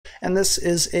and this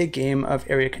is a game of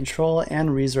area control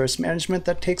and resource management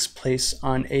that takes place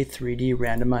on a 3D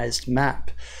randomized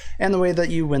map. And the way that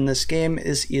you win this game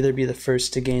is either be the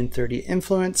first to gain 30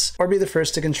 influence, or be the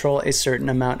first to control a certain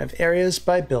amount of areas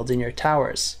by building your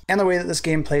towers. And the way that this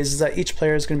game plays is that each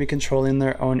player is going to be controlling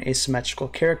their own asymmetrical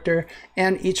character,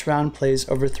 and each round plays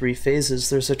over 3 phases.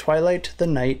 There's the twilight, the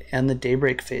night, and the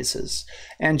daybreak phases.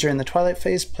 And during the twilight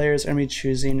phase, players are going to be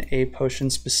choosing a potion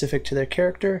specific to their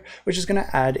character, which is going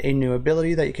to add a new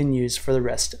ability that you can use for the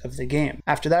rest of the game.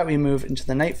 After that, we move into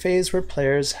the night phase, where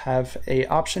players have an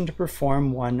option to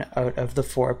perform one out of the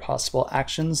 4 possible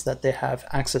actions that they have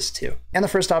access to. And the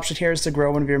first option here is to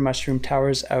grow one of your mushroom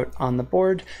towers out on the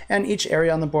board, and each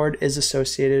area on the board is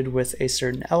associated with a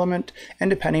certain element, and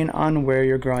depending on where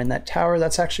you're growing that tower,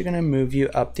 that's actually going to move you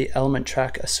up the element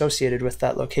track associated with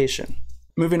that location.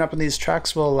 Moving up in these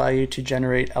tracks will allow you to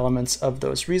generate elements of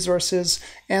those resources,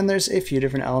 and there's a few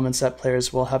different elements that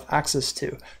players will have access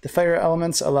to. The fire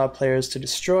elements allow players to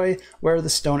destroy, where the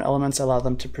stone elements allow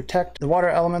them to protect. The water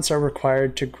elements are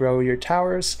required to grow your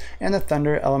towers, and the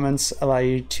thunder elements allow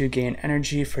you to gain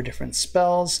energy for different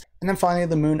spells. And then finally,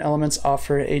 the moon elements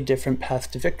offer a different path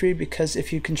to victory, because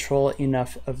if you control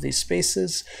enough of these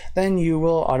spaces, then you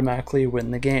will automatically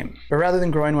win the game. But rather than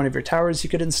growing one of your towers, you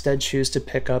could instead choose to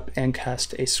pick up and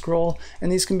cast a scroll,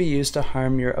 and these can be used to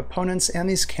harm your opponents, and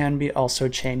these can be also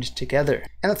chained together.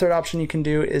 And the third option you can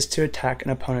do is to attack an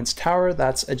opponent's tower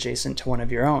that's adjacent to one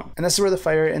of your own. And this is where the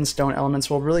fire and stone elements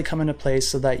will really come into play,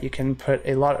 so that you can put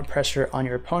a lot of pressure on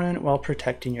your opponent while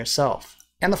protecting yourself.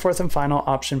 And the fourth and final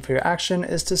option for your action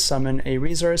is to summon a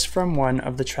resource from one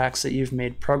of the tracks that you've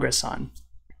made progress on.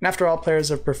 And after all players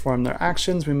have performed their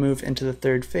actions, we move into the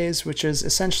third phase, which is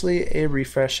essentially a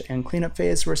refresh and cleanup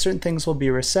phase, where certain things will be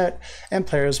reset and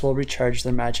players will recharge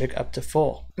their magic up to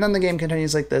full. And then the game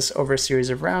continues like this over a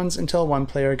series of rounds until one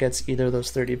player gets either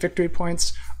those 30 victory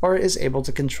points or is able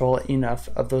to control enough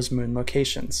of those moon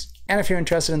locations. And if you're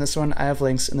interested in this one, I have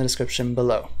links in the description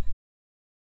below.